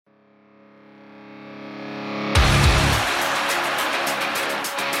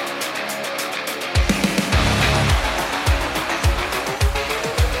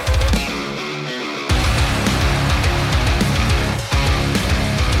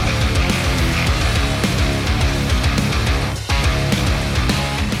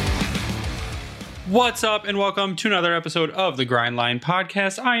What's up, and welcome to another episode of the Grindline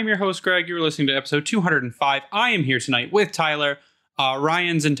Podcast. I am your host, Greg. You're listening to episode 205. I am here tonight with Tyler.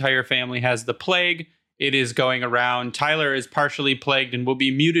 Ryan's entire family has the plague. It is going around. Tyler is partially plagued and will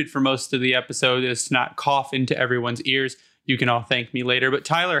be muted for most of the episode as to not cough into everyone's ears. You can all thank me later. But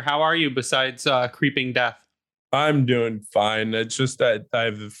Tyler, how are you besides creeping death? I'm doing fine. It's just that I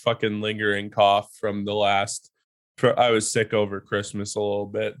have a fucking lingering cough from I was sick over Christmas a little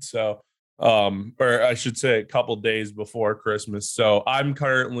bit. So, or I should say a couple days before Christmas. So I'm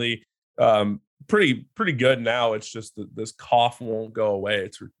currently pretty good now. It's just that this cough won't go away.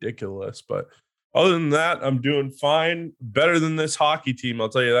 It's ridiculous. But other than that, I'm doing fine. Better than this hockey team. I'll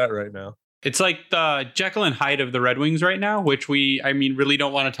tell you that right now. It's like the Jekyll and Hyde of the Red Wings right now, which really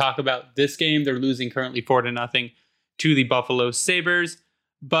don't want to talk about this game. They're losing currently 4-0 to the Buffalo Sabres.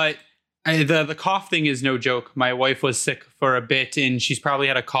 But the cough thing is no joke. My wife was sick for a bit, and she's probably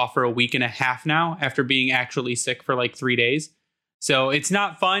had a cough for a week and a half now after being actually sick for like 3 days. So it's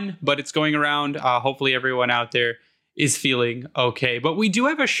not fun, but it's going around. Hopefully everyone out there is feeling okay. But we do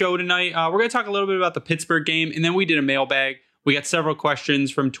have a show tonight. We're going to talk a little bit about the Pittsburgh game, and then we did a mailbag. We got several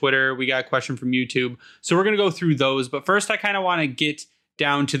questions from Twitter. We got a question from YouTube. So we're going to go through those. But first, I kind of want to get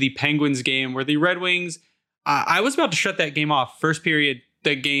down to the Penguins game where the Red Wings, I was about to shut that game off. First period,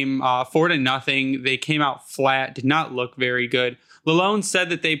 the game 4-0. They came out flat, did not look very good. Lalone said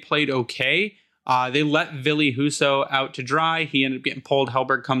that they played okay. They let Ville Husso out to dry. He ended up getting pulled.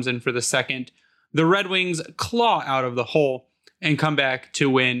 Hellberg comes in for the second. The Red Wings claw out of the hole and come back to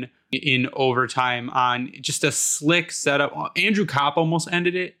win in overtime on just a slick setup. Andrew Kopp almost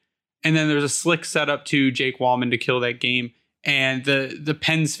ended it. And then there's a slick setup to Jake Wallman to kill that game. And the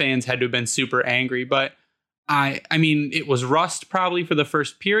Pens fans had to have been super angry. But I mean, it was rust probably for the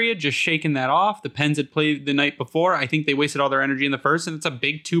first period, just shaking that off. The Pens had played the night before. I think they wasted all their energy in the first, and it's a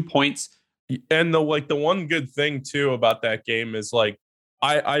big 2 points. And the one good thing too about that game is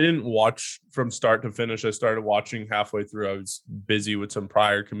I didn't watch from start to finish. I started watching halfway through. I was busy with some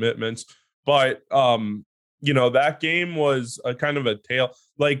prior commitments, but that game was a kind of a tale.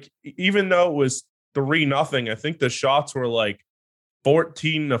 Like, even though it was 3-0, I think the shots were like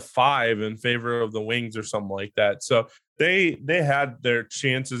 14-5 in favor of the Wings or something like that. So they had their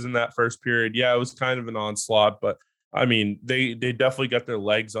chances in that first period. Yeah, it was kind of an onslaught, but I mean, they definitely got their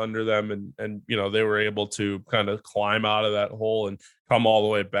legs under them and they were able to kind of climb out of that hole and come all the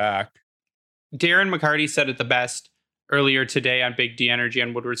way back. Darren McCarty said it the best earlier today on Big D Energy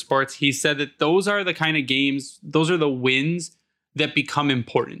on Woodward Sports. He said that those are the kind of games, those are the wins that become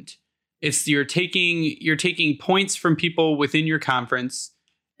important. It's you're taking points from people within your conference,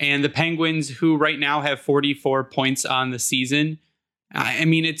 and the Penguins, who right now have 44 points on the season, I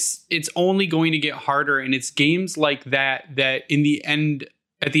mean, it's only going to get harder, and it's games like that at the end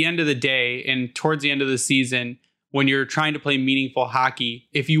of the day and towards the end of the season, when you're trying to play meaningful hockey,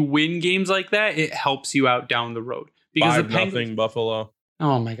 if you win games like that, it helps you out down the road. Because 5-0 Buffalo.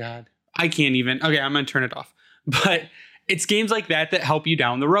 Oh my God, I can't even. Okay, I'm gonna turn it off. But it's games like that help you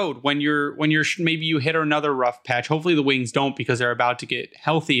down the road when you're maybe you hit another rough patch. Hopefully the Wings don't, because they're about to get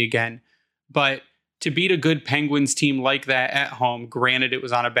healthy again. But to beat a good Penguins team like that at home, granted it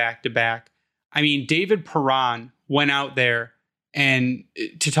was on a back-to-back. I mean, David Perron went out there, and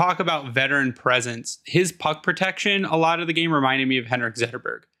to talk about veteran presence, his puck protection, a lot of the game reminded me of Henrik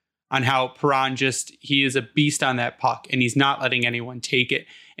Zetterberg, on how Perron he is a beast on that puck, and he's not letting anyone take it.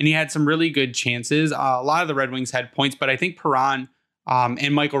 And he had some really good chances. A lot of the Red Wings had points, but I think Perron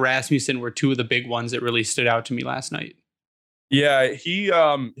and Michael Rasmussen were two of the big ones that really stood out to me last night. Yeah, he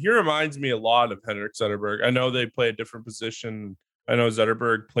reminds me a lot of Henrik Zetterberg. I know they play a different position. I know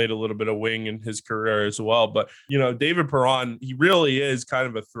Zetterberg played a little bit of wing in his career as well. But, David Perron, he really is kind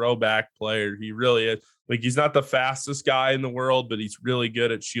of a throwback player. He really is. Like, he's not the fastest guy in the world, but he's really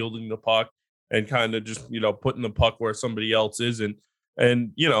good at shielding the puck and kind of just, putting the puck where somebody else isn't.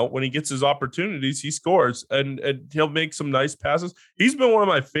 And, when he gets his opportunities, he scores and he'll make some nice passes. He's been one of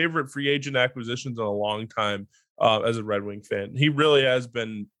my favorite free agent acquisitions in a long time. As a Red Wing fan, he really has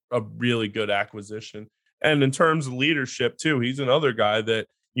been a really good acquisition. And in terms of leadership too, he's another guy that,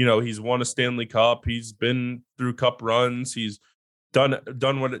 he's won a Stanley Cup. He's been through cup runs. He's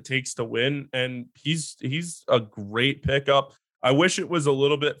done what it takes to win. And he's a great pickup. I wish it was a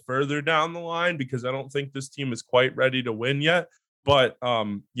little bit further down the line, because I don't think this team is quite ready to win yet. But,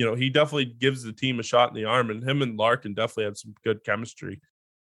 he definitely gives the team a shot in the arm, and him and Larkin definitely have some good chemistry.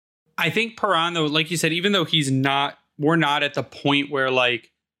 I think Perron, though, like you said, even though we're not at the point where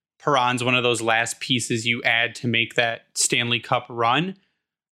like Perron's one of those last pieces you add to make that Stanley Cup run.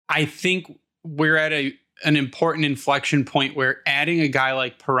 I think we're at an important inflection point where adding a guy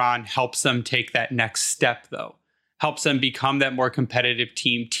like Perron helps them take that next step, though. Helps them become that more competitive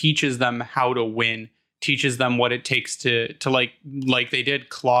team, teaches them how to win, teaches them what it takes to like they did,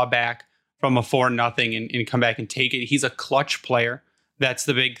 claw back from a 4-0 and come back and take it. He's a clutch player. That's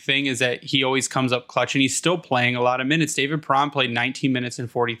the big thing, is that he always comes up clutch, and he's still playing a lot of minutes. David Perron played 19 minutes and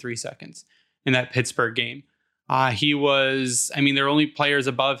 43 seconds in that Pittsburgh game. He was, their only players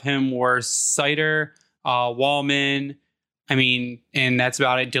above him were Sider, Wallman, and that's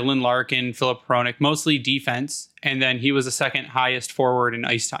about it. Dylan Larkin, Philip Hronik, mostly defense. And then he was the second highest forward in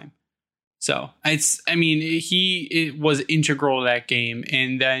ice time. So it was integral to that game.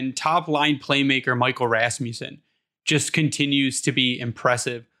 And then top line playmaker Michael Rasmussen just continues to be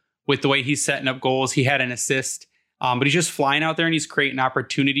impressive with the way he's setting up goals. He had an assist, but he's just flying out there and he's creating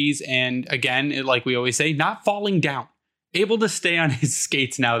opportunities. And again, like we always say, not falling down, able to stay on his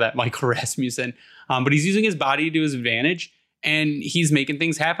skates now, that Michael Rasmussen. But he's using his body to his advantage, and he's making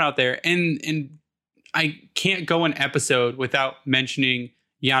things happen out there. And I can't go an episode without mentioning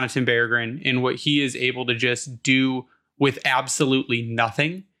Jonathan Berggren and what he is able to just do with absolutely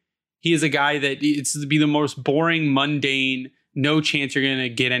nothing. He is a guy that it's to be the most boring, mundane, no chance you're going to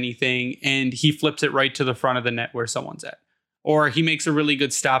get anything, and he flips it right to the front of the net where someone's at. Or he makes a really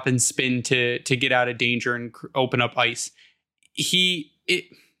good stop and spin to get out of danger and open up ice.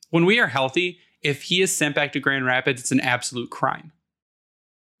 When we are healthy, if he is sent back to Grand Rapids, it's an absolute crime.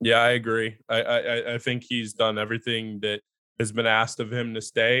 Yeah, I agree. I think he's done everything that has been asked of him to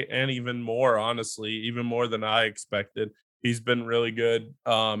stay, and even more, honestly, even more than I expected. He's been really good,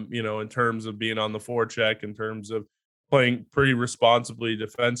 in terms of being on the forecheck, in terms of playing pretty responsibly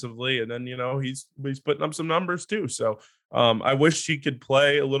defensively. And then, he's putting up some numbers too. So I wish he could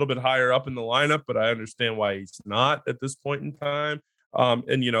play a little bit higher up in the lineup, but I understand why he's not at this point in time.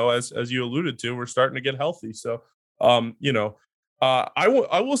 As you alluded to, we're starting to get healthy. So, I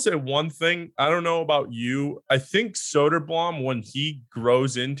will say one thing. I don't know about you. I think Soderblom, when he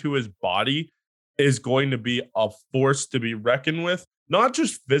grows into his body, is going to be a force to be reckoned with, not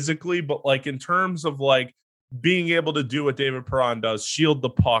just physically, but like in terms of like being able to do what David Perron does, shield the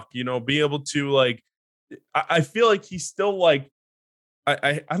puck, be able to like, I feel like he's still like,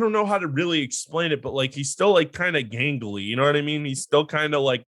 I don't know how to really explain it, but like, he's still like kind of gangly, you know what I mean? He's still kind of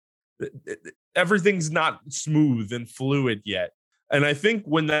like, everything's not smooth and fluid yet. And I think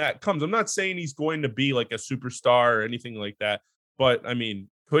when that comes, I'm not saying he's going to be like a superstar or anything like that, but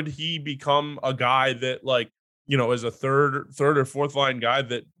could he become a guy that like, is a third or fourth line guy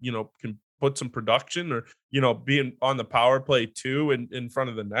that, can put some production or, being on the power play too in front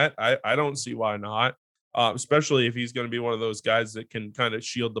of the net? I don't see why not, especially if he's going to be one of those guys that can kind of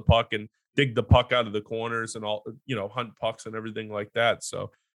shield the puck and dig the puck out of the corners and all, hunt pucks and everything like that.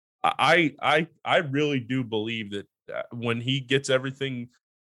 So I really do believe that when he gets everything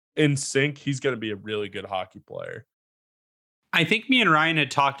in sync, he's going to be a really good hockey player. I think me and Ryan had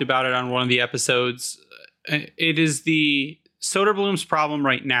talked about it on one of the episodes. It is the Soderblom's problem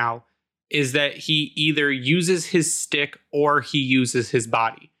right now is that he either uses his stick or he uses his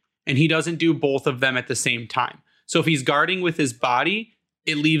body, and he doesn't do both of them at the same time. So if he's guarding with his body,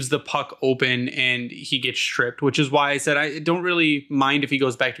 it leaves the puck open and he gets stripped, which is why I said I don't really mind if he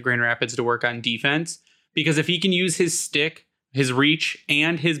goes back to Grand Rapids to work on defense, because if he can use his stick, his reach,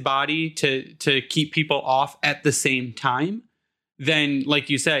 and his body to keep people off at the same time, then, like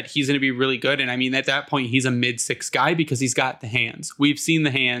you said, he's going to be really good. And at that point, he's a mid-6 guy because he's got the hands. We've seen the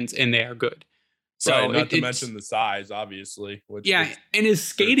hands, and they are good. So right, not to mention the size, obviously. And his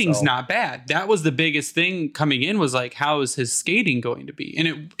skating's not bad. That was the biggest thing coming in, was like, how is his skating going to be?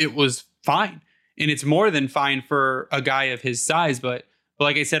 And it was fine. And it's more than fine for a guy of his size. But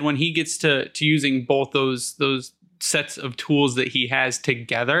like I said, when he gets to using both those sets of tools that he has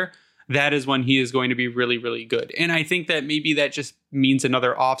together, that is when he is going to be really, really good. And I think that maybe that just means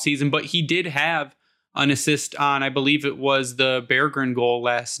another offseason. But he did have an assist on, I believe it was the Berggren goal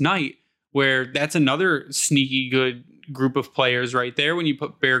last night, where that's another sneaky good group of players right there when you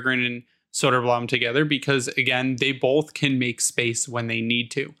put Berggren and Soderblom together, because, again, they both can make space when they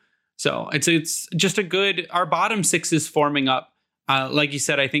need to. So it's just our bottom six is forming up. Like you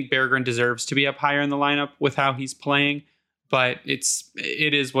said, I think Berggren deserves to be up higher in the lineup with how he's playing. But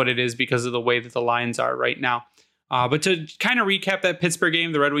it is what it is because of the way that the lines are right now. But to kind of recap that Pittsburgh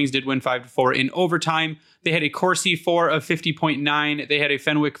game, the Red Wings did win 5-4 in overtime. They had a Corsi 4 of 50.9. They had a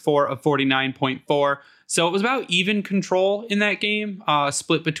Fenwick 4 of 49.4. So it was about even control in that game,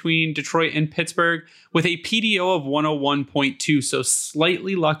 split between Detroit and Pittsburgh, with a PDO of 101.2. So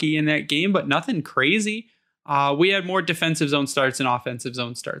slightly lucky in that game, but nothing crazy. We had more defensive zone starts and offensive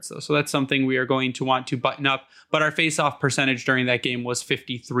zone starts, though. So that's something we are going to want to button up. But our face-off percentage during that game was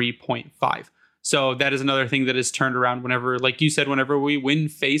 53.5. So that is another thing that is turned around whenever, like you said, whenever we win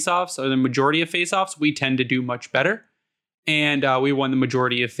face-offs or the majority of face-offs, we tend to do much better. And we won the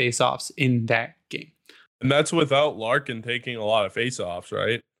majority of face-offs in that game. And that's without Larkin taking a lot of face-offs,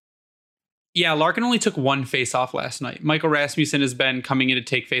 right? Yeah, Larkin only took one face-off last night. Michael Rasmussen has been coming in to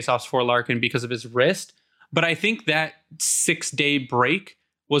take face-offs for Larkin because of his wrist. But I think that 6-day break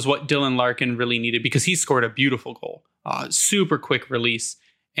was what Dylan Larkin really needed because he scored a beautiful goal. Super quick release.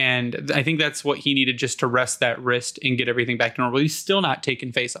 And I think that's what he needed just to rest that wrist and get everything back to normal. He's still not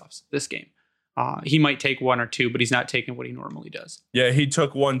taking faceoffs this game. He might take one or two, but he's not taking what he normally does. Yeah, he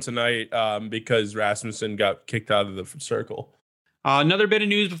took one tonight because Rasmussen got kicked out of the circle. Another bit of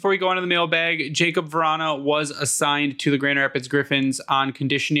news before we go on to the mailbag. Jacob Verana was assigned to the Grand Rapids Griffins on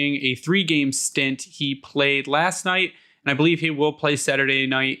conditioning, a 3-game stint. He played last night, and I believe he will play Saturday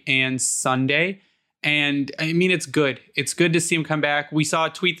night and Sunday. And I mean, it's good. It's good to see him come back. We saw a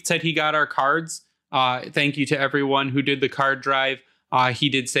tweet that said he got our cards. Thank you to everyone who did the card drive. He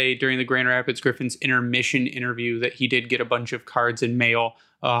did say during the Grand Rapids Griffins intermission interview that he did get a bunch of cards in mail,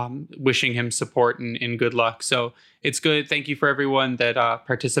 wishing him support and good luck. So it's good. Thank you for everyone that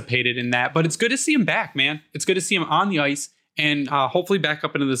participated in that. But it's good to see him back, man. It's good to see him on the ice and hopefully back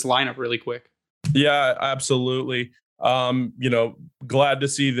up into this lineup really quick. Yeah, absolutely. Glad to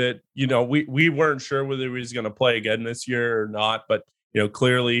see that, we weren't sure whether he was going to play again this year or not, but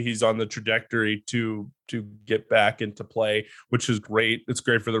clearly he's on the trajectory to get back into play, which is great. It's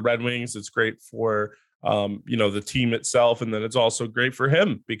great for the Red Wings. It's great for, the team itself. And then it's also great for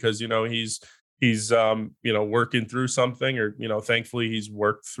him because, he's working through something or, thankfully he's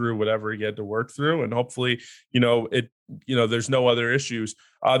worked through whatever he had to work through. And hopefully, there's no other issues.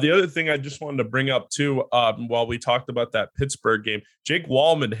 The other thing I just wanted to bring up too, while we talked about that Pittsburgh game, Jake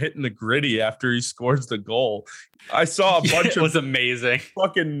Wallman hitting the Griddy after he scores the goal. I saw a bunch it was amazing.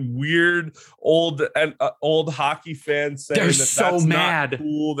 Fucking weird old hockey fans saying that's mad. Not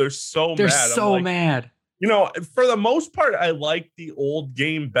cool. They're so mad. For the most part, I like the old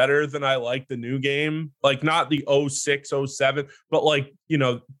game better than I like the new game. Like not the 06, 07, but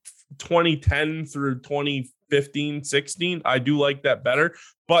 2010 through 2015, 16. I do like that better.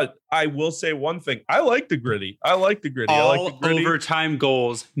 But I will say one thing. I like the Griddy. All overtime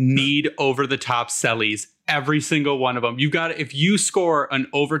goals need over-the-top sellies. Every single one of them. If you score an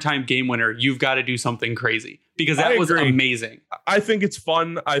overtime game winner, you've got to do something crazy because that was amazing. I think it's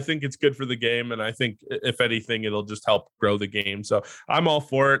fun. I think it's good for the game. And I think if anything, it'll just help grow the game. So I'm all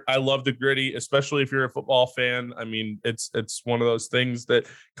for it. I love the Griddy, especially if you're a football fan. I mean, it's one of those things that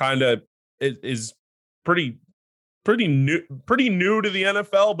kind of is pretty new to the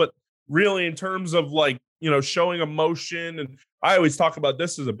NFL, but really in terms of showing emotion. And I always talk about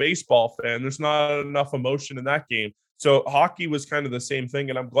this as a baseball fan. There's not enough emotion in that game. So hockey was kind of the same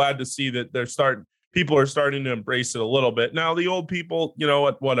thing. And I'm glad to see that people are starting to embrace it a little bit. Now the old people,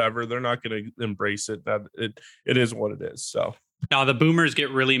 whatever, they're not going to embrace it. That it is what it is. So now the boomers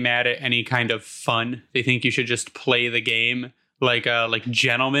get really mad at any kind of fun. They think you should just play the game like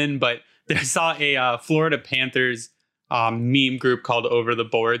gentlemen. But I saw a Florida Panthers meme group called Over the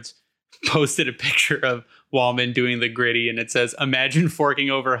Boards posted a picture of Wallman doing the Griddy, and it says, "Imagine forking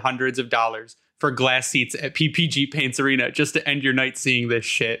over hundreds of dollars for glass seats at PPG Paints Arena just to end your night seeing this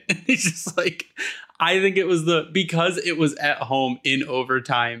shit." And it's just I think it was because it was at home in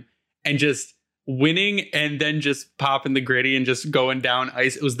overtime and just winning and then just popping the Griddy and just going down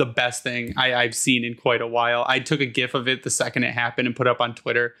ice. It was the best thing I've seen in quite a while. I took a GIF of it the second it happened and put up on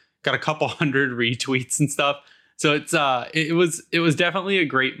Twitter. Got a couple hundred retweets and stuff. So it was definitely a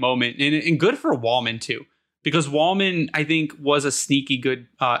great moment and good for Wallman too, because Wallman, I think, was a sneaky good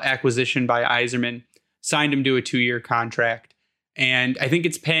acquisition by Yzerman, signed him to a 2-year contract. And I think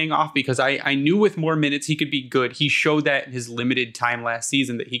it's paying off because I knew with more minutes he could be good. He showed that in his limited time last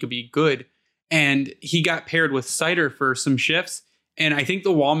season that he could be good. And he got paired with Sider for some shifts. And I think the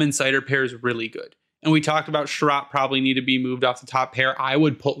Wallman-Sider pair is really good. And we talked about Sherratt probably need to be moved off the top pair. I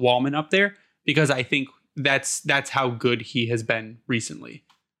would put Wallman up there because I think that's how good he has been recently.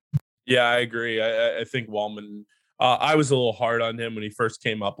 Yeah, I agree. I think Wallman, I was a little hard on him when he first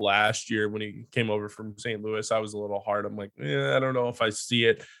came up last year. When he came over from St. Louis, I was a little hard. I'm like, I don't know if I see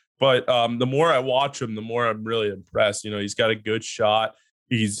it. But the more I watch him, the more I'm really impressed. He's got a good shot.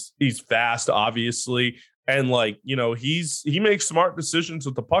 He's fast, obviously. And he makes smart decisions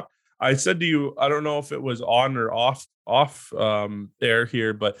with the puck. I said to you, I don't know if it was on or off air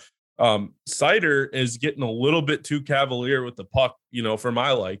here, but Sider is getting a little bit too cavalier with the puck, for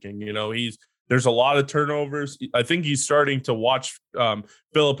my liking. There's a lot of turnovers. I think he's starting to watch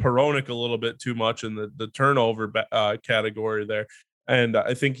Filip Hronek a little bit too much in the turnover category there. And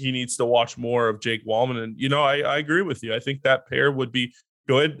I think he needs to watch more of Jake Walman. And, I agree with you. I think that pair would be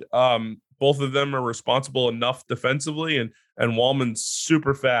good. Both of them are responsible enough defensively, and Walman's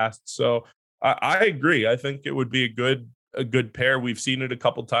super fast. So I agree. I think it would be a good pair. We've seen it a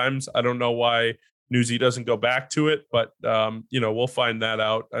couple times. I don't know why Newsy doesn't go back to it, but we'll find that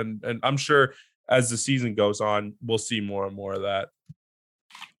out. And I'm sure as the season goes on, we'll see more and more of that.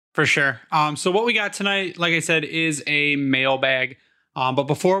 For sure. So what we got tonight, like I said, is a mailbag. But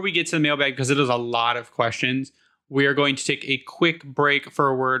before we get to the mailbag, because it is a lot of questions, we are going to take a quick break for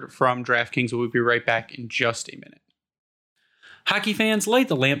a word from DraftKings. We'll be right back in just a minute. Hockey fans, light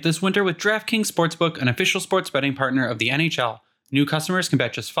the lamp this winter with DraftKings Sportsbook, an official sports betting partner of the NHL. New customers can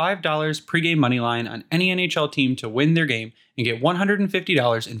bet just $5 pregame moneyline on any NHL team to win their game and get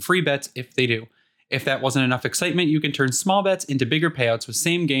 $150 in free bets if they do. If that wasn't enough excitement, you can turn small bets into bigger payouts with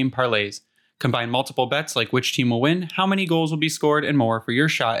same-game parlays. Combine multiple bets like which team will win, how many goals will be scored, and more for your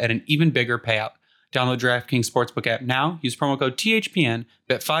shot at an even bigger payout. Download DraftKings Sportsbook app now, use promo code THPN,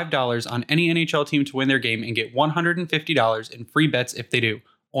 bet $5 on any NHL team to win their game, and get $150 in free bets if they do.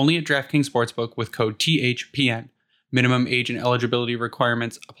 Only at DraftKings Sportsbook with code THPN. Minimum age and eligibility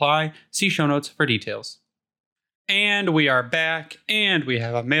requirements apply. See show notes for details. And we are back, and we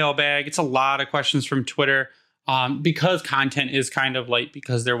have a mailbag. It's a lot of questions from Twitter. Because content is kind of light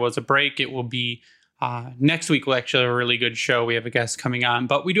because there was a break, it will be next week. We'll actually have a really good show. We have a guest coming on,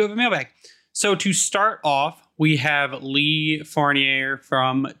 but we do have a mailbag. So to start off, we have Lee Fournier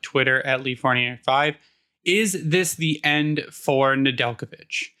from Twitter at LeeFournier5. Is this the end for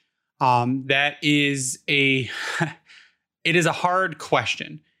Nedeljkovic? That is it is a hard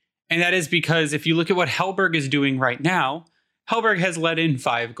question. And that is because if you look at what Hellberg is doing right now, Hellberg has let in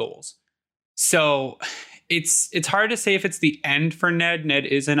 5 goals. So it's hard to say if it's the end for Ned. Ned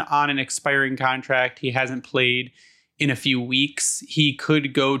isn't on an expiring contract. He hasn't played in a few weeks. He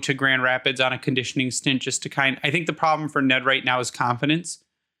could go to Grand Rapids on a conditioning stint just to I think the problem for Ned right now is confidence.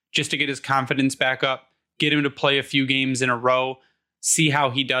 Just to get his confidence back up, get him to play a few games in a row, see how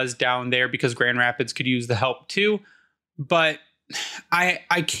he does down there, because Grand Rapids could use the help too. But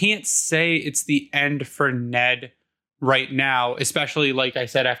I can't say it's the end for Ned right now, especially like I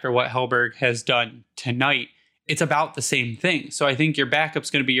said, after what Hellberg has done tonight. It's about the same thing. So I think your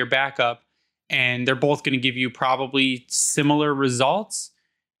backup's going to be your backup, and they're both going to give you probably similar results.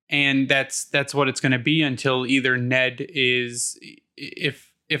 And that's what it's going to be until either Ned is,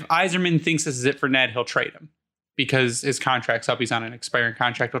 if Yzerman thinks this is it for Ned, he'll trade him because his contract's up. He's on an expiring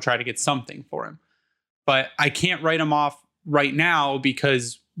contract. He'll try to get something for him. But I can't write him off right now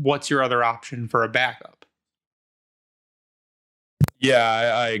because what's your other option for a backup? Yeah,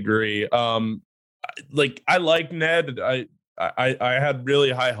 I agree. I like Ned. I had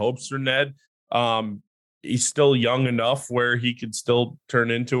really high hopes for Ned. He's still young enough where he could still turn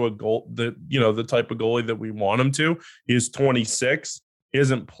into a goal, the type of goalie that we want him to. He is 26. He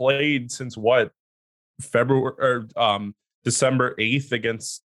hasn't played since February or December 8th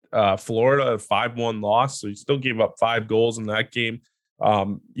against Florida, a 5-1 loss. So he still gave up 5 goals in that game.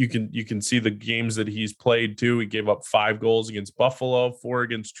 You can see the games that he's played too. He gave up 5 goals against Buffalo, 4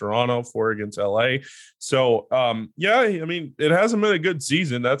 against Toronto, 4 against LA. So it hasn't been a good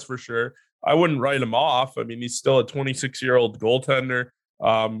season, that's for sure. I wouldn't write him off. I mean, he's still a 26-year-old goaltender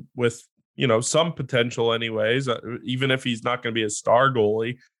with some potential anyways, even if he's not going to be a star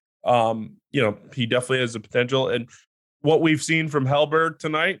goalie. He definitely has the potential. And what we've seen from Hellberg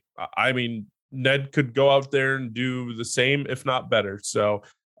tonight, I mean, Ned could go out there and do the same, if not better. So,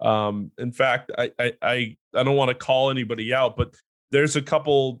 in fact, I don't want to call anybody out, but there's a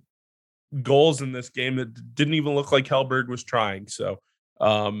couple goals in this game that didn't even look like Hellberg was trying. So,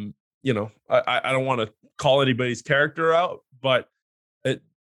 I don't want to call anybody's character out, but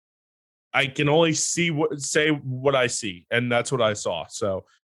I can only say what I see, and that's what I saw. So,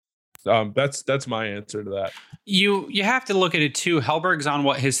 that's my answer to that. You have to look at it too. Hellberg's on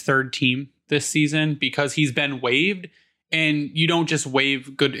his 3rd team this season because he's been waived, and you don't just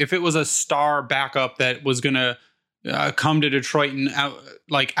waive good. If it was a star backup that was going to come to Detroit and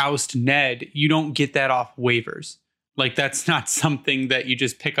oust Ned, you don't get that off waivers. Like, that's not something that you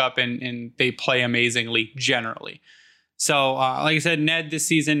just pick up and they play amazingly generally. So, like I said, Ned this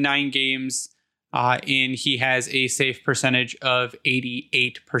season, 9 games in, he has a save percentage of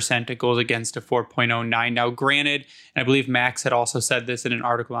 88%. It goes against a 4.09. Now, granted, and I believe Max had also said this in an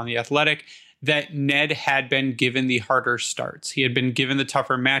article on The Athletic, that Ned had been given the harder starts. He had been given the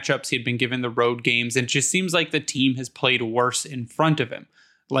tougher matchups. He had been given the road games. And it just seems like the team has played worse in front of him.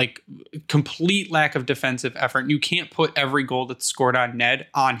 like complete lack of defensive effort. You can't put every goal that's scored on Ned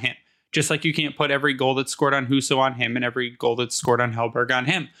on him. Just like you can't put every goal that's scored on Husso on him and every goal that's scored on Hellberg on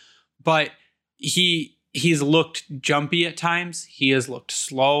him. But he's looked jumpy at times. He has looked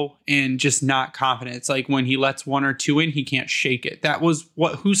slow and just not confident. It's like when he lets one or two in, he can't shake it. That was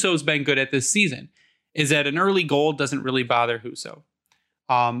what Husso's been good at this season, is that an early goal doesn't really bother Husso.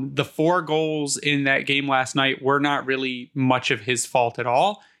 The 4 goals in that game last night were not really much of his fault at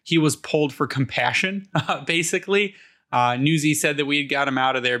all. He was pulled for compassion, basically. Newsy said that we had got him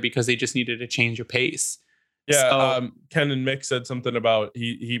out of there because they just needed a change of pace. Yeah, so, Ken and Mick said something about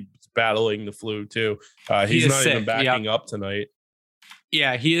he's battling the flu too. He's not sick. even backing up tonight.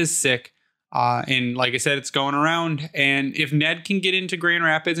 Yeah, he is sick. And like I said, it's going around. And if Ned can get into Grand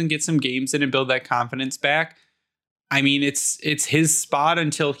Rapids and get some games in and build that confidence back, I mean, it's his spot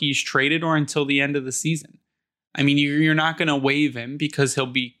until he's traded or until the end of the season. I mean, you're not going to waive him because he'll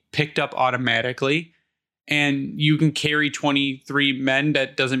be picked up automatically. And you can carry 23 men.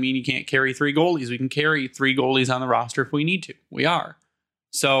 That doesn't mean you can't carry 3 goalies. We can carry 3 goalies on the roster if we need to. We are.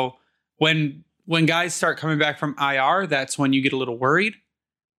 So when guys start coming back from IR, that's when you get a little worried.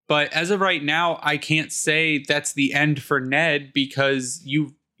 But as of right now, I can't say that's the end for Ned because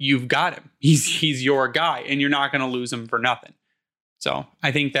you've got him. He's your guy, and you're not going to lose him for nothing. So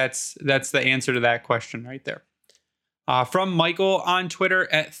I think that's the answer to that question right there. From Michael on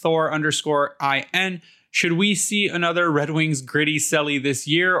Twitter at Thor_IN. Should we see another Red Wings Griddy Selly this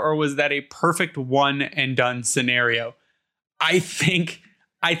year, or was that a perfect one and done scenario? I think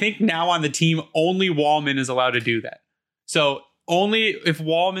now on the team, only Wallman is allowed to do that. So only if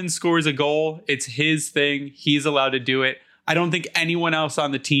Wallman scores a goal, it's his thing. He's allowed to do it. I don't think anyone else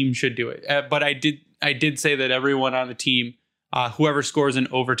on the team should do it. But I did say that everyone on the team, whoever scores an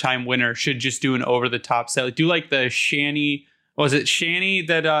overtime winner, should just do an over the top Selly. Do like the Shanny. Was it Shanny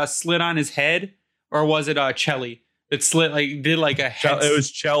that slid on his head? Or was it Chelly that slid did a head? It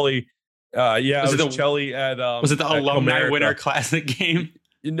was Chelly. Yeah, it was Chelly at was it the Alumni Comerica Winter Classic game?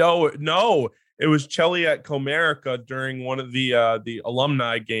 No, it was Chelly at Comerica during one of the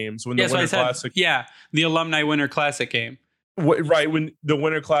alumni games when the Winter Classic. Yeah, the Alumni Winter Classic game. Right, when the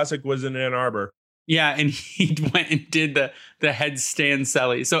Winter Classic was in Ann Arbor. Yeah, and he went and did the headstand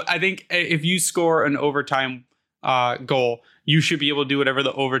Selly. So I think if you score an overtime goal, you should be able to do whatever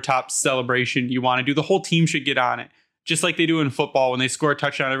the overtop celebration you want to do. The whole team should get on it, just like they do in football when they score a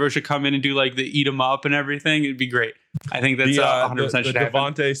touchdown. Everyone should come in and do like the eat 'em up and everything. It'd be great. I think that's 100% should happen.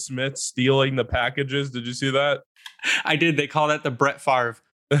 Devontae Smith stealing the packages. Did you see that? I did. They call that the Brett Favre.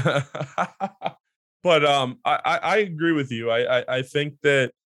 But I agree with you. I think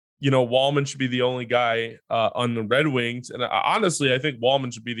that Wallman should be the only guy on the Red Wings, and honestly, I think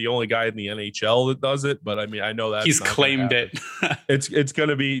Wallman should be the only guy in the NHL that does it. But I mean, I know that he's claimed it. It's going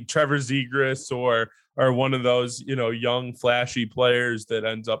to be Trevor Zegras or one of those young flashy players that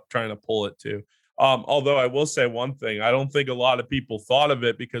ends up trying to pull it too. Although I will say one thing, I don't think a lot of people thought of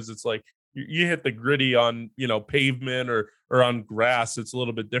it because it's like you hit the Griddy on pavement or on grass. It's a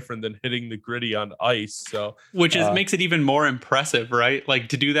little bit different than hitting the Griddy on ice. So which makes it even more impressive, right? Like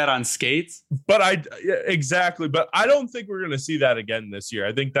to do that on skates. But exactly. But I don't think we're going to see that again this year.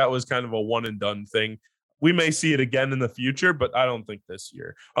 I think that was kind of a one and done thing. We may see it again in the future, but I don't think this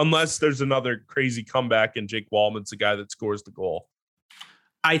year, unless there's another crazy comeback and Jake Wallman's the guy that scores the goal.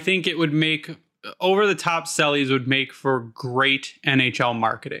 I think it would make over the top Sellies would make for great NHL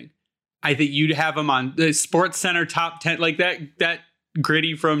marketing. I think you'd have them on the Sports Center top 10, like that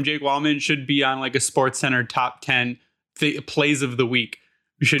Griddy from Jake Wallman should be on like a Sports Center top 10 plays of the week.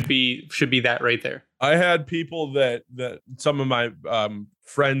 Should be that right there. I had people that some of my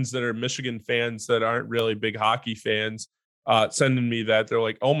friends that are Michigan fans that aren't really big hockey fans sending me that. They're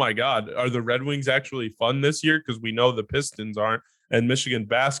like, oh my God, are the Red Wings actually fun this year? Because we know the Pistons aren't and Michigan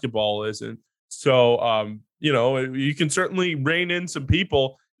basketball isn't. So, you can certainly rein in some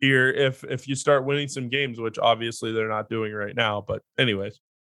people here if you start winning some games, which obviously they're not doing right now. But anyways.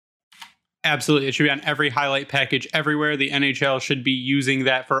 Absolutely. It should be on every highlight package everywhere. The NHL should be using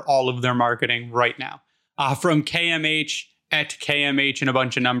that for all of their marketing right now. From KMH at KMH and a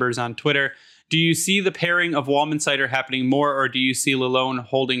bunch of numbers on Twitter. Do you see the pairing of Wallman-Seider happening more, or do you see Lalonde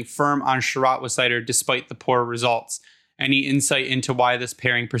holding firm on Sherratt with Seider despite the poor results? Any insight into why this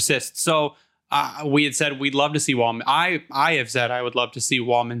pairing persists? So we had said we'd love to see Wallman. I have said I would love to see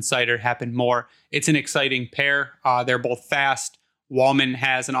Wallman-Seider happen more. It's an exciting pair. They're both fast. Wallman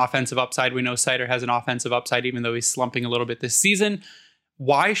has an offensive upside. We know Seider has an offensive upside, even though he's slumping a little bit this season.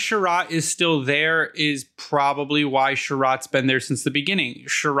 Why Sherratt is still there is probably why Sherratt's been there since the beginning.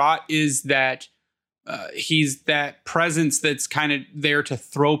 Sherratt is that He's that presence that's kind of there to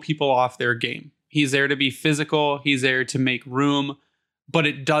throw people off their game. He's there to be physical. He's there to make room, but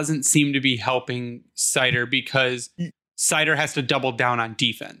it doesn't seem to be helping Seider because Seider has to double down on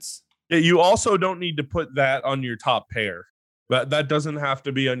defense. Yeah, you also don't need to put that on your top pair. That doesn't have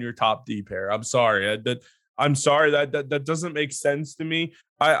to be on your top D pair. I'm sorry. I'm sorry that doesn't make sense to me.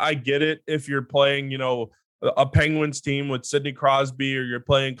 I get it if you're playing, a Penguins team with Sidney Crosby, or you're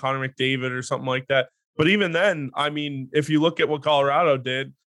playing Connor McDavid or something like that. But even then, I mean, if you look at what Colorado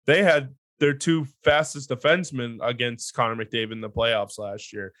did, they had their two fastest defensemen against Connor McDavid in the playoffs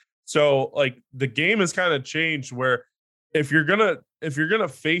last year. So like the game has kind of changed where if you're gonna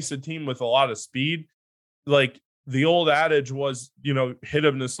face a team with a lot of speed, like the old adage was, hit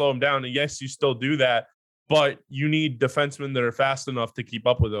them to slow them down. And yes, you still do that, but you need defensemen that are fast enough to keep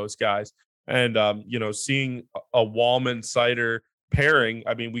up with those guys. And, seeing a Wallman-Seider pairing,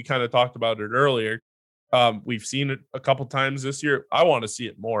 I mean, we kind of talked about it earlier. We've seen it a couple times this year. I want to see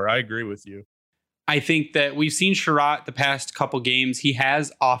it more. I agree with you. I think that we've seen Sherratt the past couple games. He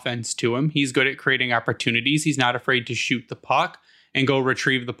has offense to him. He's good at creating opportunities. He's not afraid to shoot the puck and go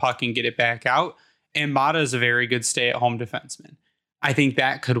retrieve the puck and get it back out. And Mata is a very good stay-at-home defenseman. I think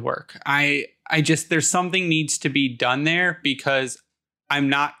that could work. I just, there's something needs to be done there because I'm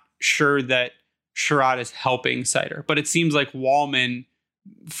not sure that Sherratt is helping Seider, but it seems like Wallman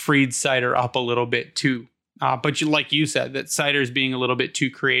freed Seider up a little bit too. But like you said, that Seider is being a little bit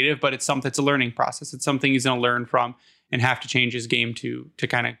too creative, but it's a learning process. It's something he's going to learn from and have to change his game to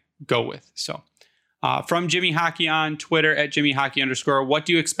kind of go with. So from Jimmy Hockey on Twitter at @JimmyHockey_, what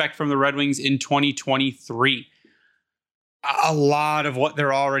do you expect from the Red Wings in 2023? A lot of what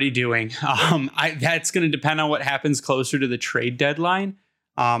they're already doing. That's going to depend on what happens closer to the trade deadline.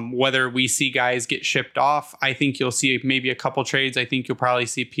 Whether we see guys get shipped off, I think you'll see maybe a couple trades. I think you'll probably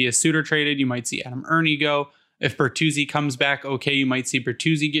see P.S. Suter traded. You might see Adam Ernie go. If Bertuzzi comes back, okay, you might see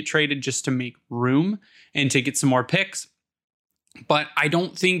Bertuzzi get traded just to make room and to get some more picks. But I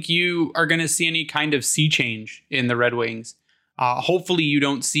don't think you are going to see any kind of sea change in the Red Wings. Hopefully you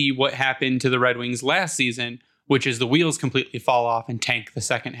don't see what happened to the Red Wings last season, which is the wheels completely fall off and tank the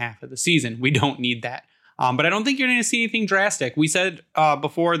second half of the season. We don't need that. But I don't think you're going to see anything drastic. We said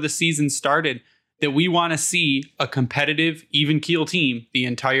before the season started that we want to see a competitive, even keel team the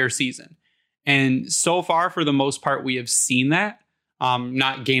entire season. And so far, for the most part, we have seen that.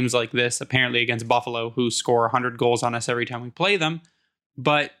 Not games like this, apparently against Buffalo, who score 100 goals on us every time we play them.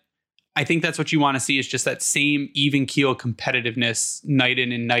 But I think that's what you want to see, is just that same even keel competitiveness night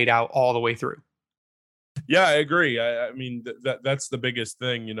in and night out all the way through. Yeah, I agree. I mean, that's the biggest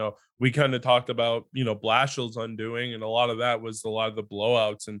thing. We kind of talked about, Blashill's undoing, and a lot of that was a lot of the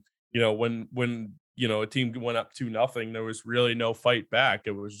blowouts. And, when a team went up 2-0, there was really no fight back.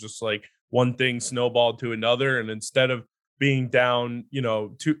 It was just like one thing snowballed to another. And instead of being down,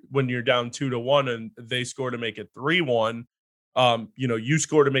 when you're down 2-1 and they score to make it 3-1, you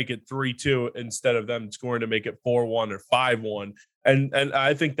score to make it 3-2 instead of them scoring to make it 4-1 or 5-1. And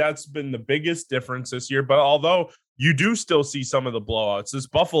I think that's been the biggest difference this year. But although you do still see some of the blowouts, this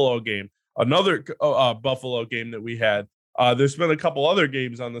Buffalo game, another Buffalo game that we had, there's been a couple other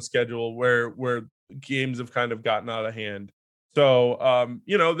games on the schedule where games have kind of gotten out of hand. So,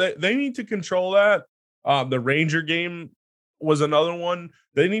 they need to control that. The Ranger game was another one.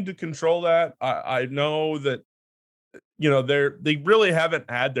 They need to control that. I know that, they really haven't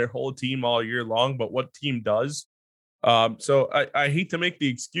had their whole team all year long, but what team does? So I hate to make the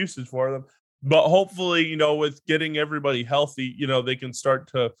excuses for them, but hopefully, with getting everybody healthy, they can start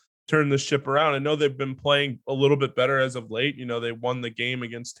to turn the ship around. I know they've been playing a little bit better as of late. They won the game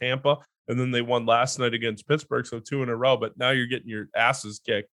against Tampa, and then they won last night against Pittsburgh. So 2 in a row, but now you're getting your asses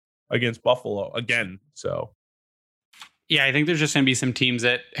kicked against Buffalo again. So. Yeah, I think there's just going to be some teams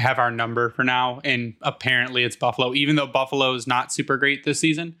that have our number for now, and apparently it's Buffalo. Even though Buffalo is not super great this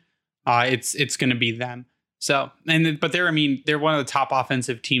season, it's going to be them. So, but they're one of the top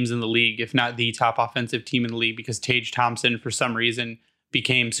offensive teams in the league, if not the top offensive team in the league, because Tage Thompson, for some reason,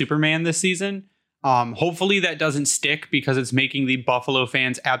 became Superman this season. Hopefully that doesn't stick, because it's making the Buffalo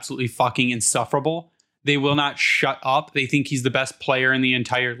fans absolutely fucking insufferable. They will not shut up. They think he's the best player in the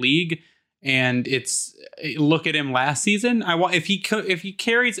entire league. And look at him last season. If he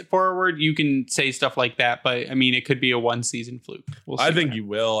carries it forward, you can say stuff like that. But I mean, it could be a 1-season fluke. I think he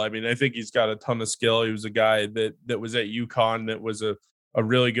will. I mean, I think he's got a ton of skill. He was a guy that was at UConn, that was a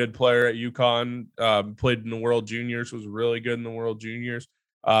really good player at UConn. Played in the World Juniors, was really good in the World Juniors.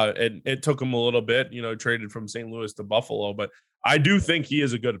 And it took him a little bit, traded from St. Louis to Buffalo. But I do think he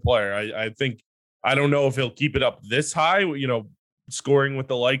is a good player. I don't know if he'll keep it up this high, scoring with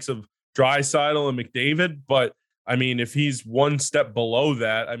the likes of Draisaitl and McDavid, but I mean, if he's one step below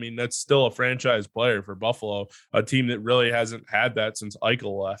that, I mean, that's still a franchise player for Buffalo, a team that really hasn't had that since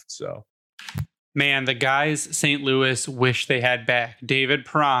Eichel left. So, man, the guys St. Louis wish they had back: David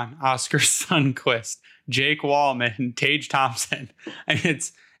Perron, Oscar Sundqvist, Jake Wallman, Tage Thompson.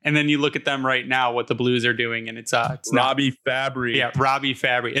 And then you look at them right now, what the Blues are doing, and it's Robbie Fabry. Yeah, Robbie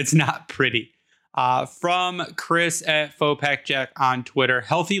Fabry. It's not pretty. From Chris at FoPackJack on Twitter,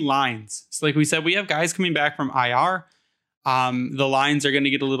 healthy lines. So like we said, we have guys coming back from IR. The lines are going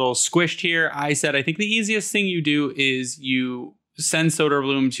to get a little squished here. I said, I think the easiest thing you do is you send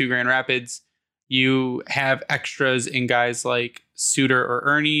Soderblom to Grand Rapids. You have extras in guys like Suter or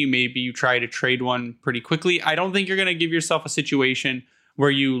Ernie. Maybe you try to trade one pretty quickly. I don't think you're going to give yourself a situation where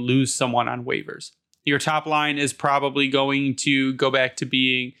you lose someone on waivers. Your top line is probably going to go back to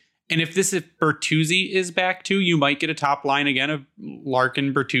being, and if Bertuzzi is back too, you might get a top line again of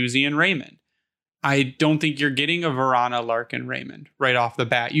Larkin, Bertuzzi, and Raymond. I don't think you're getting a Vrana, Larkin, Raymond right off the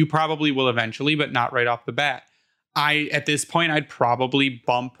bat. You probably will eventually, but not right off the bat. At this point, I'd probably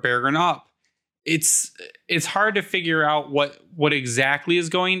bump Bergeron up. It's hard to figure out what exactly is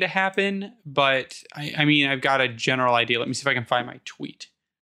going to happen, but I mean, I've got a general idea. Let me see if I can find my tweet.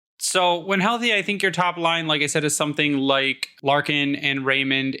 So when healthy, I think your top line, like I said, is something like Larkin and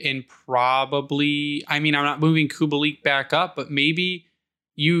Raymond, and probably, I mean, I'm not moving Kubalik back up, but maybe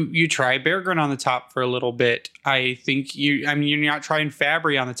you try Bergeron on the top for a little bit. I think you're not trying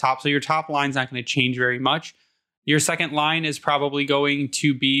Fabry on the top, so your top line's not going to change very much. Your second line is probably going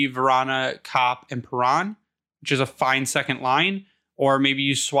to be Vrana, Kopp, and Perron, which is a fine second line. Or maybe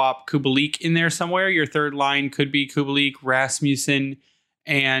you swap Kubalik in there somewhere. Your third line could be Kubalik, Rasmussen,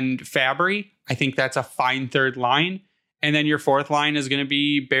 and Fabry. I think that's a fine third line. And then your fourth line is going to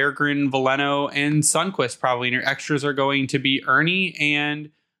be Bergeron, Veleno, and Sundqvist probably. And your extras are going to be Ernie and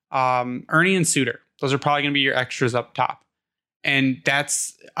Suter. Those are probably going to be your extras up top. And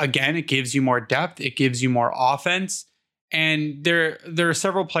that's, again, it gives you more depth. It gives you more offense. And there are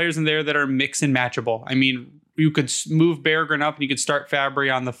several players in there that are mix and matchable. I mean, you could move Bergeron up and you could start Fabry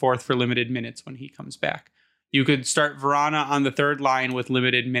on the fourth for limited minutes when he comes back. You could start Vrana on the third line with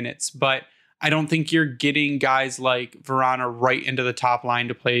limited minutes. But I don't think you're getting guys like Vrana right into the top line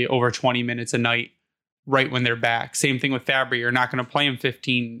to play over 20 minutes a night right when they're back. Same thing with Fabry. You're not going to play him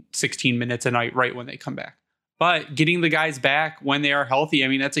 15, 16 minutes a night right when they come back. But getting the guys back when they are healthy, I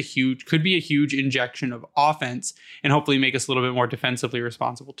mean, could be a huge injection of offense and hopefully make us a little bit more defensively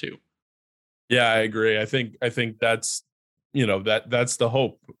responsible too. Yeah, I agree. I think that's, that's the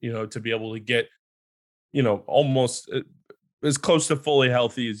hope, to be able to get, almost as close to fully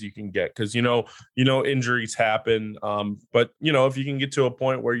healthy as you can get. Cause injuries happen. But if you can get to a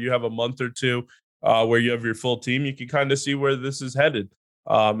point where you have a month or two where you have your full team, you can kind of see where this is headed.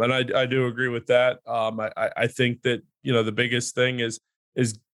 And I do agree with that. I think that, the biggest thing is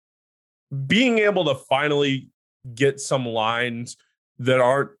being able to finally get some lines that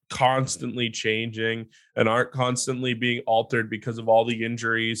aren't constantly changing and aren't constantly being altered because of all the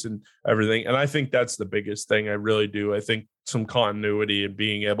injuries and everything. And I think that's the biggest thing. I really do. I think some continuity and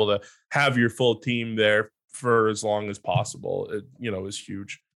being able to have your full team there for as long as possible, is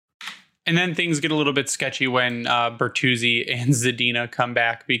huge. And then things get a little bit sketchy when Bertuzzi and Zadina come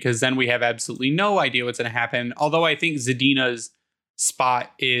back, because then we have absolutely no idea what's going to happen. Although I think Zadina's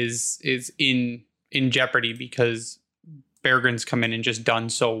spot is in jeopardy because Bergeron's come in and just done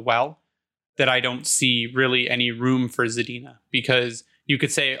so well that I don't see really any room for Zadina, because you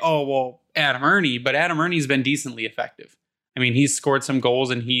could say, oh, well, Adam Ernie, but Adam Ernie's been decently effective. I mean, he's scored some goals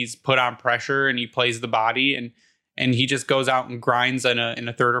and he's put on pressure and he plays the body and he just goes out and grinds in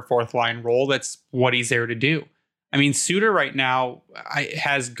a third or fourth line role. That's what he's there to do. I mean, Suter right now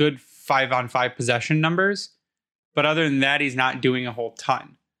has good 5-on-5 possession numbers, but other than that, he's not doing a whole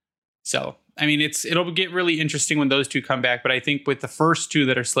ton. So, I mean, it'll get really interesting when those two come back. But I think with the first two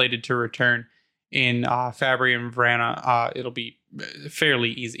that are slated to return in Fabry and Vrana, it'll be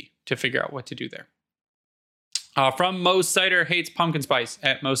fairly easy to figure out what to do there. From Mo Cider Hates Pumpkin Spice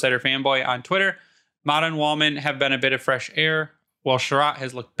at Mo Cider Fanboy on Twitter. Mata and Wallman have been a bit of fresh air, while Sherratt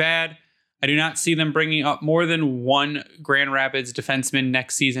has looked bad. I do not see them bringing up more than one Grand Rapids defenseman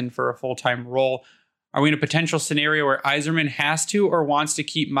next season for a full-time role. Are we in a potential scenario where Yzerman has to or wants to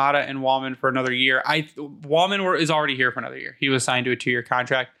keep Mata and Wallman for another year? Wallman is already here for another year. He was signed to a 2-year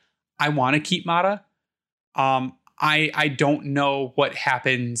contract. I want to keep Mata. I don't know what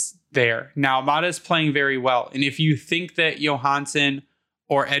happens there. Now, Mata is playing very well. And if you think that Johansson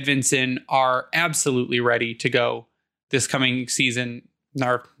or Edvinsson are absolutely ready to go this coming season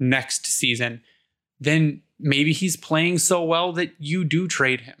or next season, then maybe he's playing so well that you do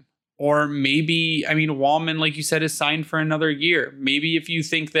trade him. Or maybe, I mean, Wallman, like you said, is signed for another year. Maybe if you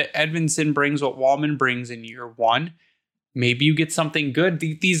think that Edvinsson brings what Wallman brings in year one, maybe you get something good.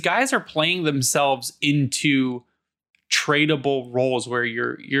 These guys are playing themselves into tradable roles where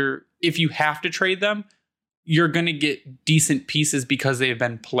you're if you have to trade them, you're going to get decent pieces because they've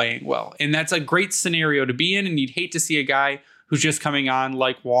been playing well. And that's a great scenario to be in. And you'd hate to see a guy who's just coming on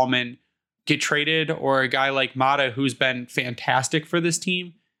like Wallman get traded, or a guy like Mata who's been fantastic for this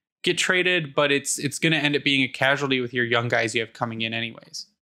team get traded, but it's going to end up being a casualty with your young guys you have coming in anyways.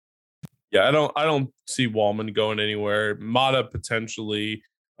 Yeah, I don't see Wallman going anywhere. Mata potentially.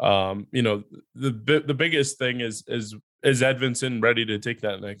 The biggest thing is Edvinsson ready to take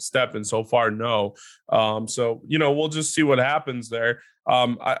that next step, and so far no. So we'll just see what happens there.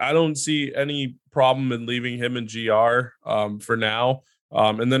 I don't see any problem in leaving him in GR for now.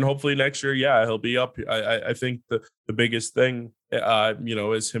 And then hopefully next year, he'll be up. I think the biggest thing,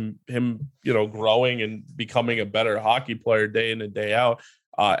 is him growing and becoming a better hockey player day in and day out.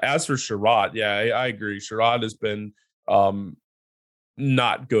 As for Sherrod, I agree. Sherrod has been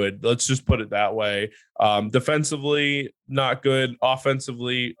not good. Let's just put it that way. Defensively, not good.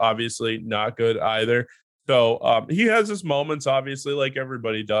 Offensively, obviously not good either. So he has his moments, obviously, like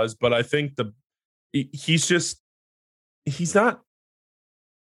everybody does. But I think he's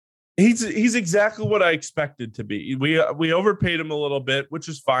exactly what I expected to be. We overpaid him a little bit, which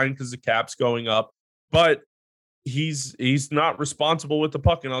is fine because the cap's going up. But he's not responsible with the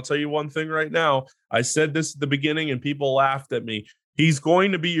puck. And I'll tell you one thing right now. I said this at the beginning and people laughed at me. He's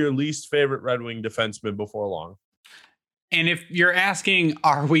going to be your least favorite Red Wing defenseman before long. And if you're asking,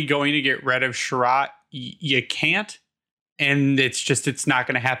 are we going to get rid of Sherratt? You can't. And it's not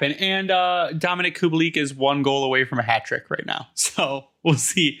going to happen. And Dominic Kubalik is 1 goal away from a hat trick right now. So we'll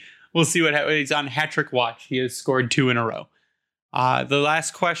see. We'll see what happens. He's on hat trick watch. He has scored 2 in a row. The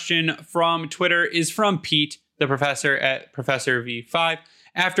last question from Twitter is from Pete, the professor at Professor V5.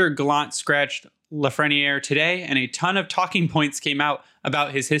 After Gallant scratched Lafreniere today, and a ton of talking points came out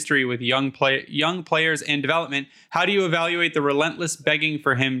about his history with young players and development, how do you evaluate the relentless begging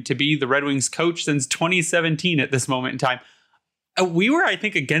for him to be the Red Wings coach since 2017 at this moment in time? We were, I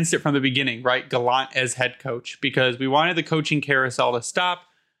think, against it from the beginning, right? Gallant as head coach, because we wanted the coaching carousel to stop.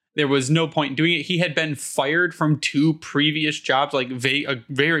 There was no point in doing it. He had been fired from 2 previous jobs, like a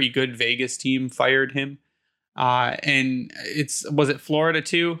very good Vegas team fired him. And was it Florida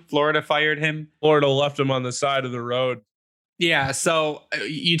too? Florida fired him. Florida left him on the side of the road. Yeah. So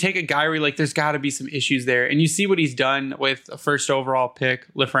you take a guy where you're like, there's got to be some issues there. And you see what he's done with a first overall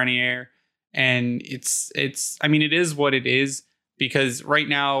pick, Lafreniere. And it is what it is, because right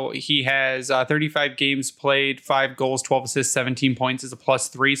now he has 35 games played, 5 goals, 12 assists, 17 points is a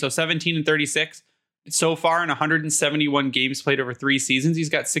 +3. So 17 and 36 so far in 171 games played over 3 seasons. He's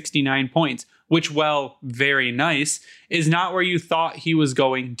got 69 points, which, well, very nice, is not where you thought he was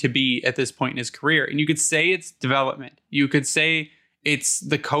going to be at this point in his career. And you could say it's development. You could say it's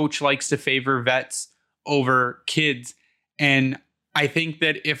the coach likes to favor vets over kids. And I think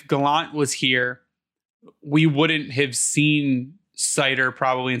that if Gallant was here, we wouldn't have seen Sider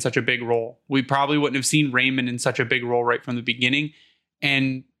probably in such a big role. We probably wouldn't have seen Raymond in such a big role right from the beginning.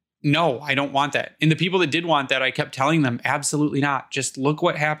 And no, I don't want that. And the people that did want that, I kept telling them, absolutely not. Just look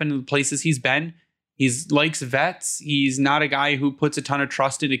what happened in the places he's been. He likes vets. He's not a guy who puts a ton of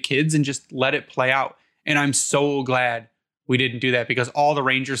trust into kids and just let it play out. And I'm so glad we didn't do that, because all the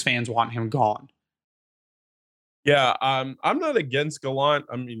Rangers fans want him gone. Yeah, I'm not against Gallant.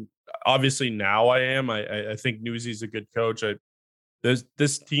 I mean, obviously now I am. I think Newsy's a good coach.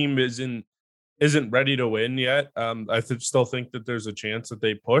 This team isn't ready to win yet. I still think that there's a chance that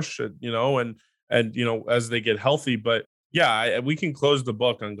they push, and as they get healthy. But yeah, we can close the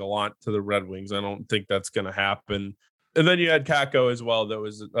book on Gallant to the Red Wings. I don't think that's going to happen. And then you had Kakko as well. That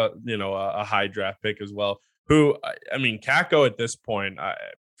was a high draft pick as well. Who, I mean, Kakko at this point, I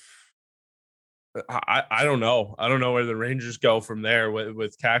don't know. I don't know where the Rangers go from there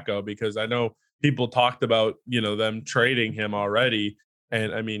with Kakko, because I know people talked about them trading him already.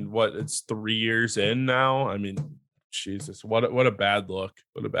 And I mean, it's 3 years in now. I mean, Jesus, what a bad look.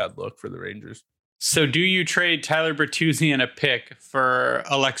 What a bad look for the Rangers. So do you trade Tyler Bertuzzi and a pick for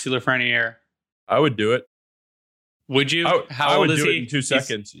Alexi Lafreniere? I would do it. Would you? How old is he? In 2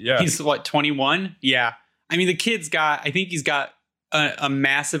 seconds. He's what, 21? Yeah. I mean, I think he's got a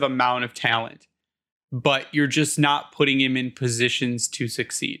massive amount of talent, but you're just not putting him in positions to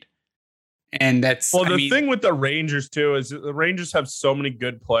succeed. And that's the thing with the Rangers too is the Rangers have so many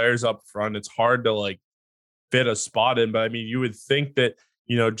good players up front. It's hard to fit a spot in. But I mean, you would think that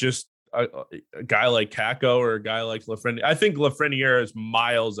just a guy like Kako or a guy like Lafreniere. I think Lafreniere is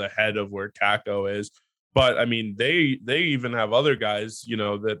miles ahead of where Kako is. But I mean, they even have other guys,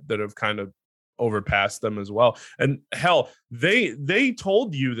 that have kind of overpassed them as well. And hell, they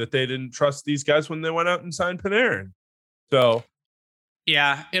told you that they didn't trust these guys when they went out and signed Panarin. So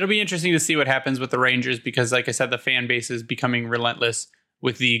yeah, it'll be interesting to see what happens with the Rangers because, like I said, the fan base is becoming relentless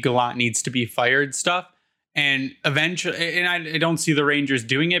with the Gallant needs to be fired stuff. And eventually, and I don't see the Rangers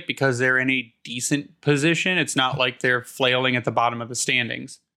doing it because they're in a decent position. It's not like they're flailing at the bottom of the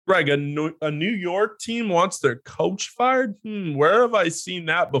standings. Greg, a New York team wants their coach fired? Where have I seen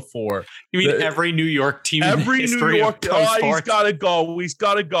that before? You mean every New York team? Every New York, he's got to go. He's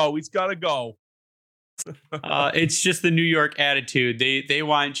got to go. He's got to go. It's just the New York attitude. They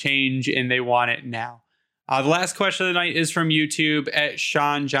want change and they want it now. The last question of the night is from YouTube at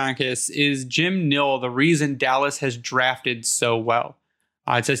Sean Jonkis. Is Jim Nill the reason Dallas has drafted so well?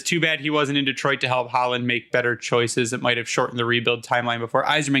 It says, too bad he wasn't in Detroit to help Holland make better choices. It might have shortened the rebuild timeline before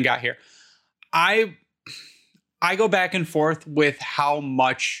Yzerman got here. I go back and forth with how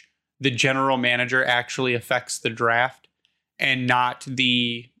much the general manager actually affects the draft and not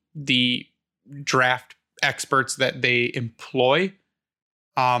the draft experts that they employ.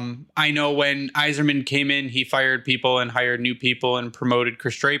 I know when Yzerman came in, he fired people and hired new people and promoted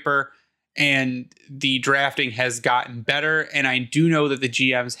Chris Draper, and the drafting has gotten better. And I do know that the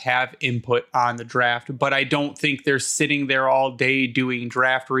GMs have input on the draft, but I don't think they're sitting there all day doing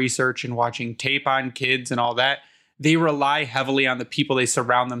draft research and watching tape on kids and all that. They rely heavily on the people they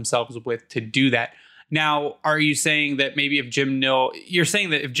surround themselves with to do that. Now, are you saying that maybe if Jim Nill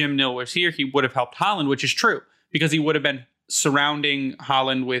was here, he would have helped Holland, which is true, because he would have been surrounding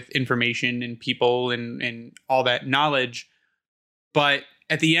Holland with information and people and all that knowledge. But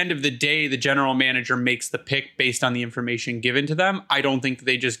at the end of the day, the general manager makes the pick based on the information given to them. I don't think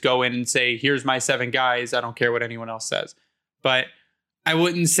they just go in and say, here's my 7 guys. I don't care what anyone else says. But I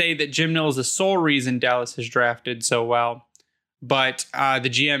wouldn't say that Jim Nill is the sole reason Dallas has drafted so well. But the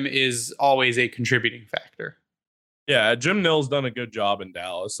GM is always a contributing factor. Yeah, Jim Nill's done a good job in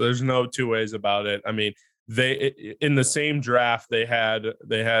Dallas. There's no two ways about it. I mean, they in the same draft they had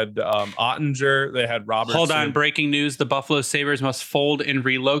Ottinger, they had Robertson. Hold on, breaking news: the Buffalo Sabres must fold and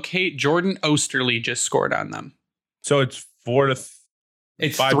relocate. Jordan Osterley just scored on them. So it's 4-3.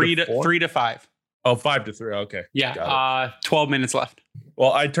 It's 3-5. Oh, 5-3. Okay. Yeah. 12 minutes left.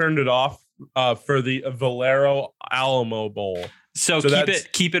 Well, I turned it off for the Valero Alamo Bowl. So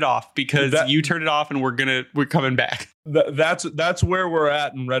keep it off because you turned it off and we're coming back. That's where we're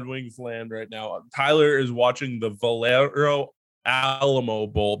at in Red Wings land right now. Tyler is watching the Valero Alamo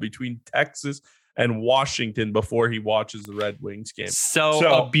Bowl between Texas and Washington before he watches the Red Wings game.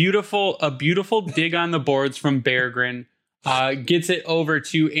 So a beautiful dig on the boards from Berggren gets it over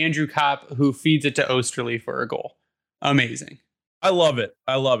to Andrew Kopp, who feeds it to Osterley for a goal. Amazing. I love it.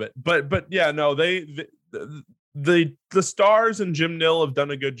 But yeah, no, the Stars and Jim Nill have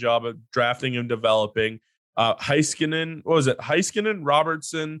done a good job of drafting and developing. Heiskanen, what was it? Heiskanen,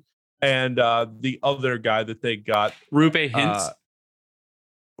 Robertson, and the other guy that they got, Rupe Hintz.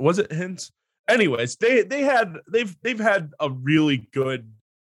 Was it Hintz? Anyways, they've had a really good,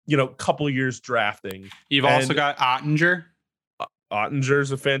 couple years drafting. You've also got Ottinger.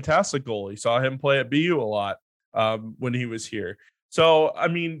 Ottinger's a fantastic goalie. Saw him play at BU a lot when he was here. So, I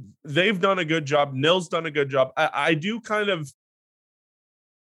mean, they've done a good job. Nill's done a good job. I do kind of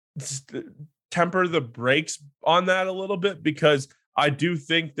temper the brakes on that a little bit because I do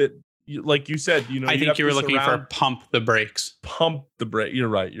think that, like you said, I think you were looking for pump the brakes. Pump the brake. You're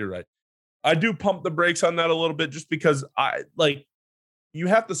right. I do pump the brakes on that a little bit just because you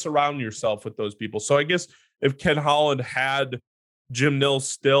have to surround yourself with those people. So I guess if Ken Holland had Jim Nill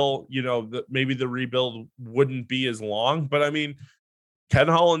still, maybe the rebuild wouldn't be as long. But I mean, Ken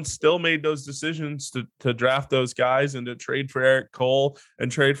Holland still made those decisions to draft those guys and to trade for Eric Cole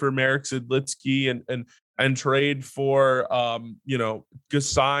and trade for Marek Zidlitsky and trade for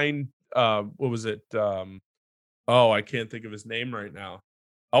Gassign. What was it? I can't think of his name right now.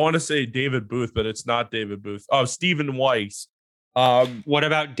 I want to say David Booth, but it's not David Booth. Oh, Stephen Weiss. What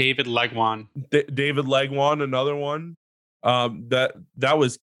about David Legwan? David Legwan, another one. That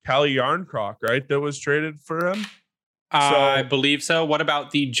was Callie Yarncroc, right? That was traded for him. I believe so. What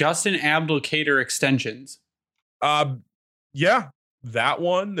about the Justin Abdelkader extensions? Yeah, that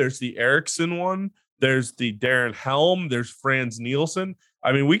one. There's the Erickson one. There's the Darren Helm. There's Franz Nielsen.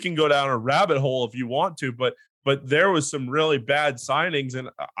 I mean, we can go down a rabbit hole if you want to, but there was some really bad signings, and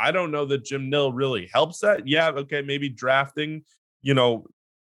I don't know that Jim Nill really helps that. Yeah, okay, maybe drafting,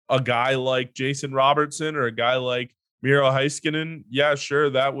 a guy like Jason Robertson or a guy like Miro Heiskanen. Yeah, sure,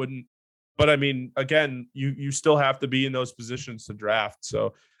 that wouldn't But I mean, again, you still have to be in those positions to draft.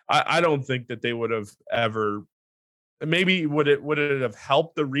 So I don't think that they would have ever. Maybe would it have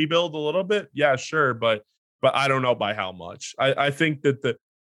helped the rebuild a little bit? Yeah, sure, but I don't know by how much. I think that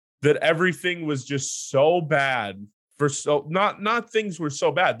everything was just so bad for so not things were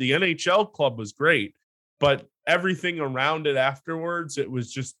so bad. The NHL club was great, but everything around it afterwards, it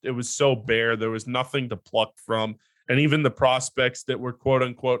was so bare. There was nothing to pluck from. And even the prospects that were quote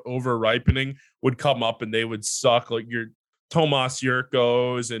unquote over ripening would come up and they would suck, like your Tomas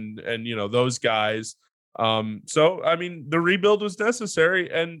Yurkos and those guys. So I mean, the rebuild was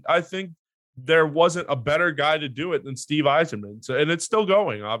necessary, and I think there wasn't a better guy to do it than Steve Yzerman. So, and it's still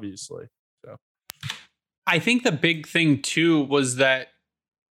going, obviously. So I think the big thing too was that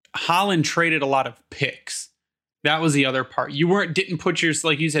Holland traded a lot of picks. That was the other part. You didn't put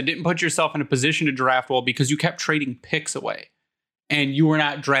yourself in a position to draft well because you kept trading picks away. And you were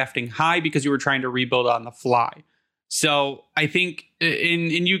not drafting high because you were trying to rebuild on the fly. So I think, and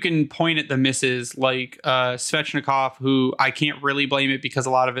you can point at the misses like Svechnikov, who I can't really blame it because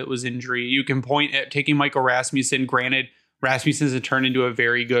a lot of it was injury. You can point at taking Michael Rasmussen. Granted, Rasmussen has turned into a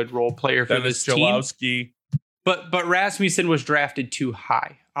very good role player for this team. But Rasmussen was drafted too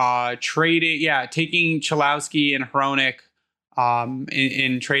high. Taking Cholowski and Hronek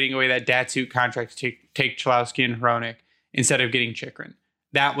in trading away that Datsuk contract to take Cholowski and Hronek instead of getting Chychrun.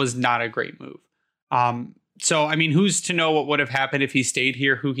 That was not a great move. So, I mean, who's to know what would have happened if he stayed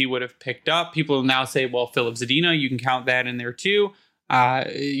here, who he would have picked up? People will now say, well, Philip Zadina, you can count that in there too.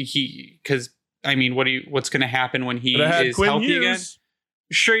 What's going to happen when he is Quinn healthy Hughes again?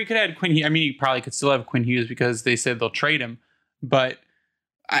 Sure, you could add Quinn Hughes. I mean, you probably could still have Quinn Hughes because they said they'll trade him. But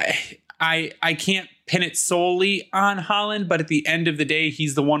I can't pin it solely on Holland. But at the end of the day,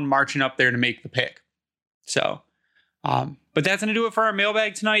 he's the one marching up there to make the pick. So, but that's going to do it for our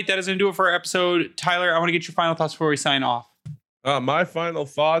mailbag tonight. That is going to do it for our episode. Tyler, I want to get your final thoughts before we sign off. My final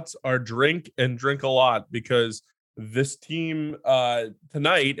thoughts are drink and drink a lot, because this team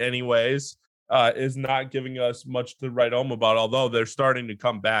tonight, anyways, is not giving us much to write home about, although they're starting to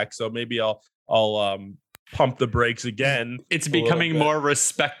come back. So maybe I'll pump the brakes again. It's becoming more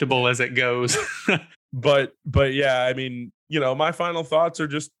respectable as it goes. But yeah, I mean, my final thoughts are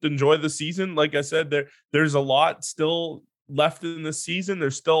just enjoy the season. Like I said, there's a lot still left in the season.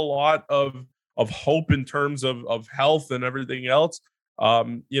 There's still a lot of hope in terms of health and everything else.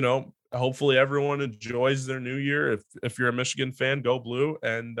 Hopefully everyone enjoys their new year. If you're a Michigan fan, go blue,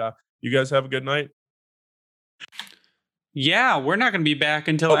 and you guys have a good night. Yeah, we're not going to be back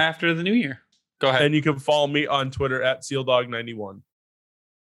until after the new year. Go ahead. And you can follow me on Twitter at SealDog91.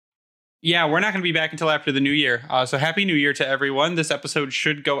 Yeah, we're not going to be back until after the new year. So happy new year to everyone. This episode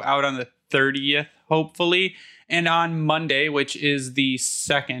should go out on the 30th, hopefully. And on Monday, which is the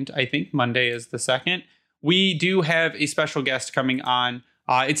 2nd, I think Monday is the 2nd, we do have a special guest coming on.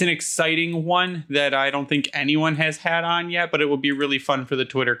 It's an exciting one that I don't think anyone has had on yet, but it will be really fun for the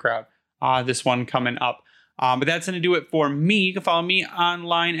Twitter crowd. This one coming up. But that's going to do it for me. You can follow me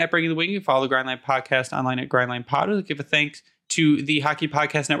online at Breaking the Wing. You can follow the Grindline Podcast online at Grindline Pod. We'll give a thanks to the Hockey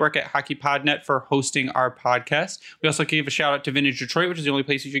Podcast Network at HockeyPodNet for hosting our podcast. We also give a shout out to Vintage Detroit, which is the only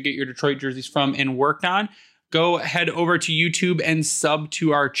place you should get your Detroit jerseys from and worked on. Go head over to YouTube and sub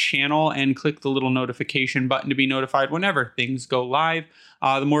to our channel and click the little notification button to be notified whenever things go live.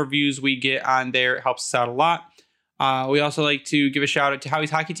 The more views we get on there, it helps us out a lot. We also like to give a shout out to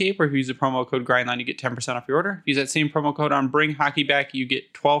Howie's Hockey Tape, where if you use the promo code GRINDLINE, you get 10% off your order. If you use that same promo code on Bring Hockey Back, you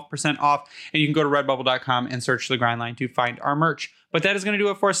get 12% off. And you can go to redbubble.com and search the Grind Line to find our merch. But that is going to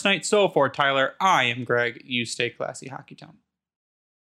do it for us tonight. So for Tyler, I am Greg. You stay classy, Hockey Town.